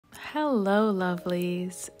Hello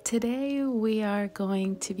lovelies. Today we are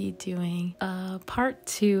going to be doing part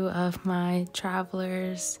 2 of my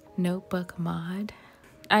Traveler's Notebook mod.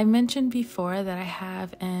 I mentioned before that I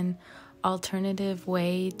have an alternative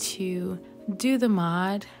way to do the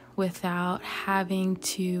mod without having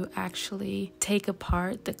to actually take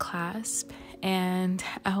apart the clasp, and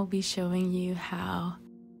I'll be showing you how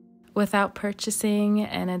without purchasing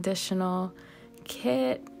an additional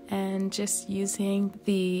kit and just using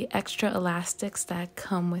the extra elastics that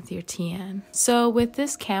come with your TN. So with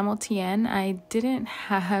this camel TN, I didn't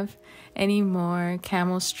have any more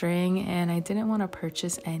camel string and I didn't want to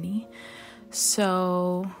purchase any.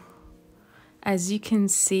 So as you can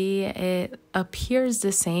see, it appears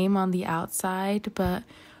the same on the outside, but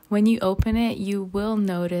when you open it, you will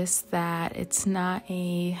notice that it's not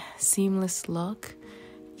a seamless look.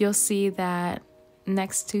 You'll see that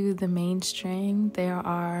next to the main string, there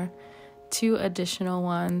are 2 additional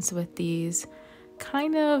ones with these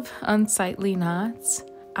kind of unsightly knots.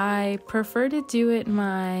 I prefer to do it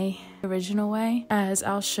my original way, as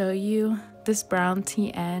I'll show you. This brown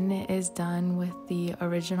TN is done with the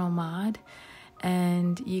original mod,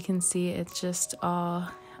 and you can see it's just all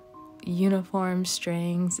uniform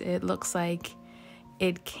strings. It looks like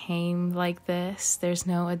it came like this. There's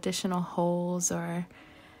no additional holes or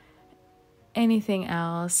anything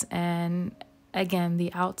else, and again,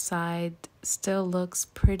 the outside still looks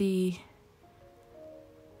pretty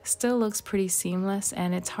seamless,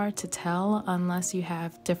 and it's hard to tell unless you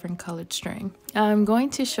have different colored string. I'm going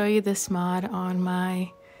to show you this mod on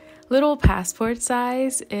my little passport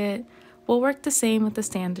size. It will work the same with the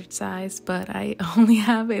standard size, but I only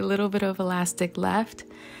have a little bit of elastic left,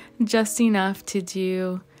 just enough to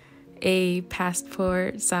do a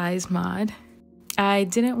passport size mod. I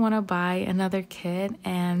didn't want to buy another kit,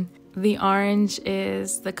 and the orange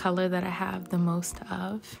is the color that I have the most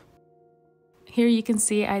of. Here you can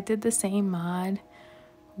see I did the same mod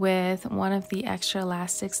with one of the extra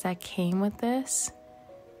elastics that came with this,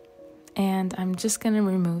 and I'm just going to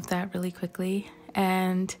remove that really quickly.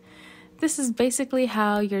 And this is basically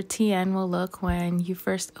how your TN will look when you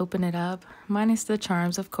first open it up, minus the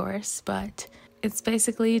charms of course, but it's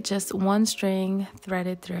basically just one string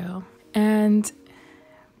threaded through. And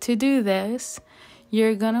to do this,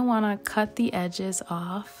 you're gonna wanna cut the edges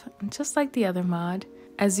off, just like the other mod.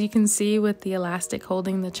 As you can see with the elastic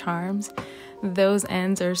holding the charms, those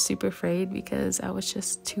ends are super frayed because I was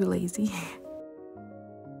just too lazy.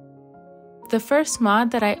 The first mod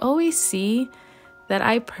that I always see that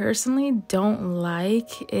I personally don't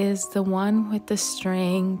like is the one with the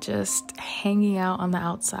string just hanging out on the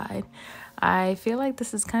outside. I feel like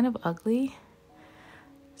this is kind of ugly.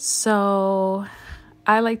 So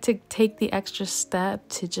I like to take the extra step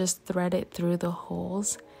to just thread it through the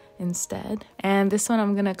holes instead. And this one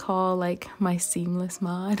I'm gonna call like my seamless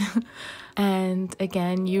mod. And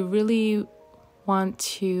again, you really want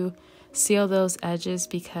to seal those edges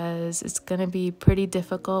because it's gonna be pretty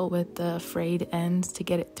difficult with the frayed ends to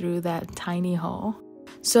get it through that tiny hole.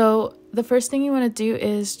 So the first thing you want to do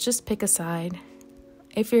is just pick a side.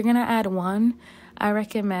 If you're gonna add one, I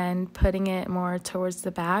recommend putting it more towards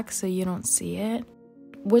the back so you don't see it.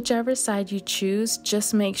 Whichever side you choose,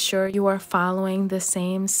 just make sure you are following the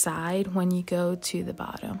same side when you go to the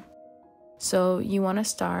bottom. So you want to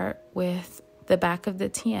start with the back of the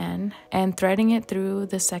TN and threading it through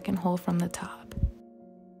the second hole from the top.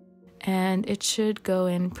 And it should go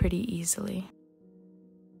in pretty easily.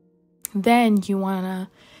 Then you want to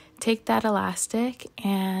take that elastic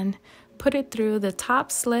and put it through the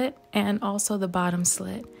top slit and also the bottom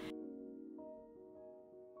slit.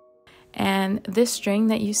 And this string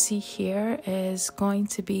that you see here is going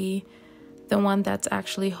to be the one that's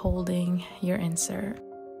actually holding your insert.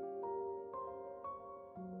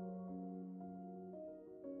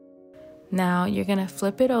 Now you're going to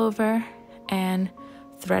flip it over and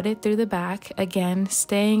thread it through the back, again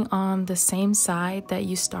staying on the same side that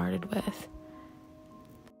you started with.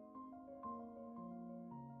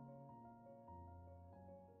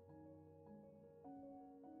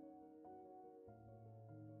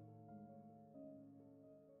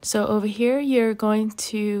 So over here, you're going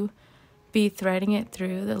to be threading it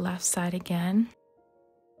through the left side again.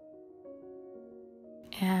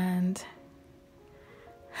 And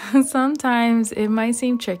sometimes it might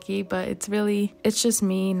seem tricky, but it's just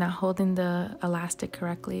me not holding the elastic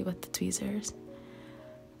correctly with the tweezers.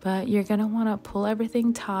 But you're gonna wanna pull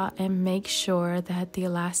everything taut and make sure that the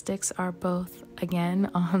elastics are both, again,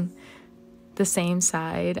 on the same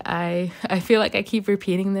side. I feel like I keep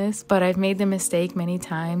repeating this, but I've made the mistake many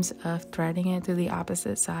times of threading it to the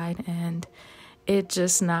opposite side and it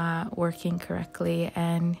just not working correctly,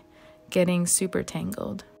 and getting super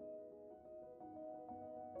tangled.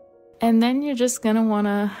 And then you're just gonna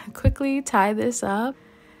wanna quickly tie this up.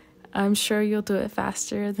 I'm sure you'll do it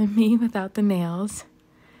faster than me without the nails.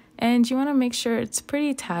 And you wanna make sure it's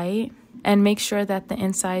pretty tight and make sure that the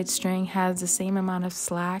inside string has the same amount of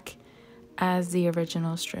slack as the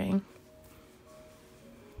original string.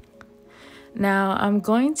 Now I'm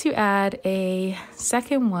going to add a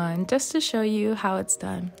second one just to show you how it's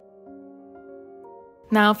done.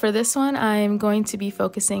 Now for this one, I'm going to be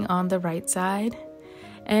focusing on the right side,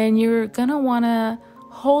 and you're gonna wanna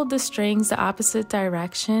hold the strings the opposite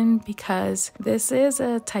direction because this is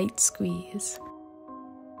a tight squeeze.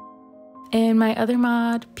 In my other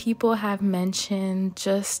mod, people have mentioned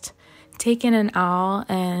just taking an awl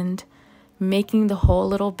and making the hole a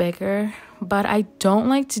little bigger, but I don't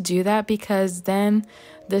like to do that because then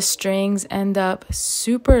the strings end up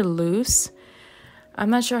super loose. I'm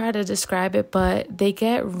not sure how to describe it, but they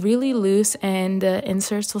get really loose and the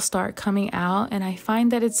inserts will start coming out, and I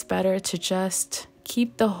find that it's better to just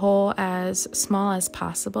keep the hole as small as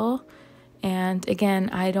possible. And again,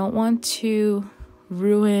 I don't want to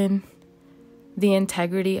ruin the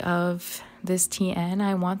integrity of this TN.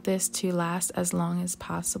 I want this to last as long as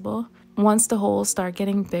possible. Once the holes start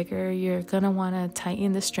getting bigger, you're gonna want to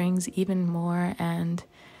tighten the strings even more, and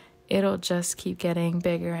it'll just keep getting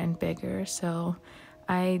bigger and bigger. So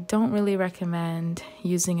I don't really recommend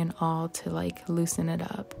using an awl to like loosen it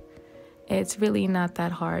up. It's really not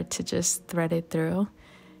that hard to just thread it through.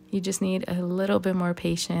 You just need a little bit more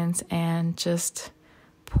patience and just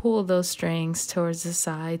pull those strings towards the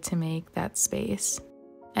side to make that space.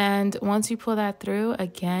 And once you pull that through,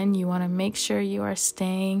 again, you want to make sure you are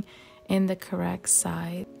staying in the correct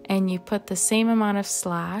side, and you put the same amount of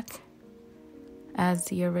slack as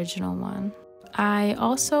the original one. I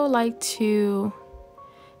also like to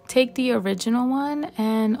take the original one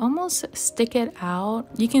and almost stick it out.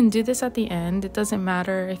 You can do this at the end. It doesn't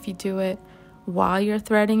matter if you do it while you're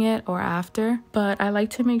threading it or after, but I like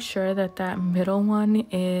to make sure that that middle one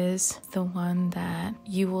is the one that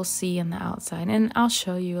you will see in the outside, and I'll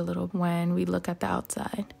show you a little when we look at the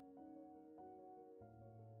outside.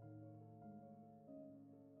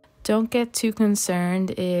 Don't get too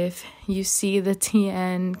concerned if you see the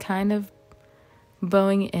TN kind of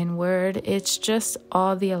bowing inward. It's just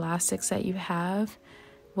all the elastics that you have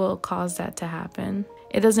will cause that to happen.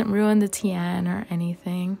 It doesn't ruin the TN or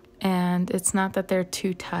anything, and it's not that they're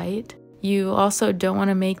too tight. You also don't want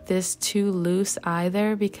to make this too loose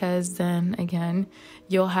either, because then again,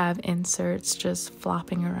 you'll have inserts just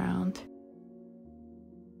flopping around.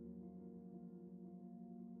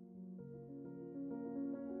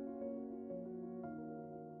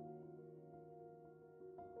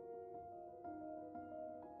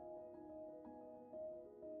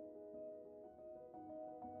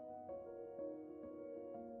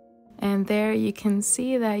 And there you can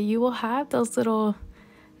see that you will have those little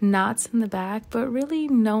knots in the back, but really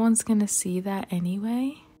no one's gonna see that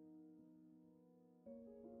anyway.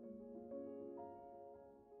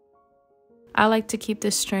 I like to keep the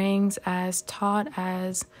strings as taut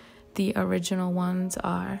as the original ones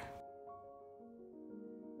are.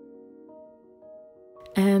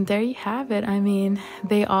 And there you have it. I mean,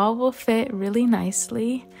 they all will fit really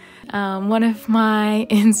nicely. One of my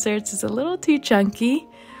inserts is a little too chunky.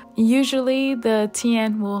 Usually the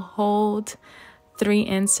TN will hold 3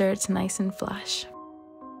 inserts nice and flush.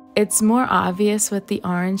 It's more obvious with the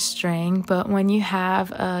orange string, but when you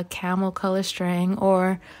have a camel color string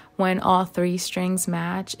or when all 3 strings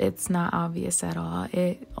match, it's not obvious at all.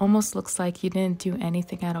 It almost looks like you didn't do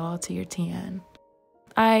anything at all to your TN.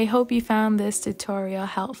 I hope you found this tutorial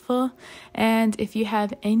helpful, and if you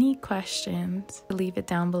have any questions, leave it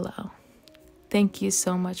down below. Thank you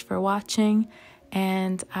so much for watching,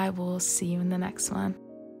 and I will see you in the next one.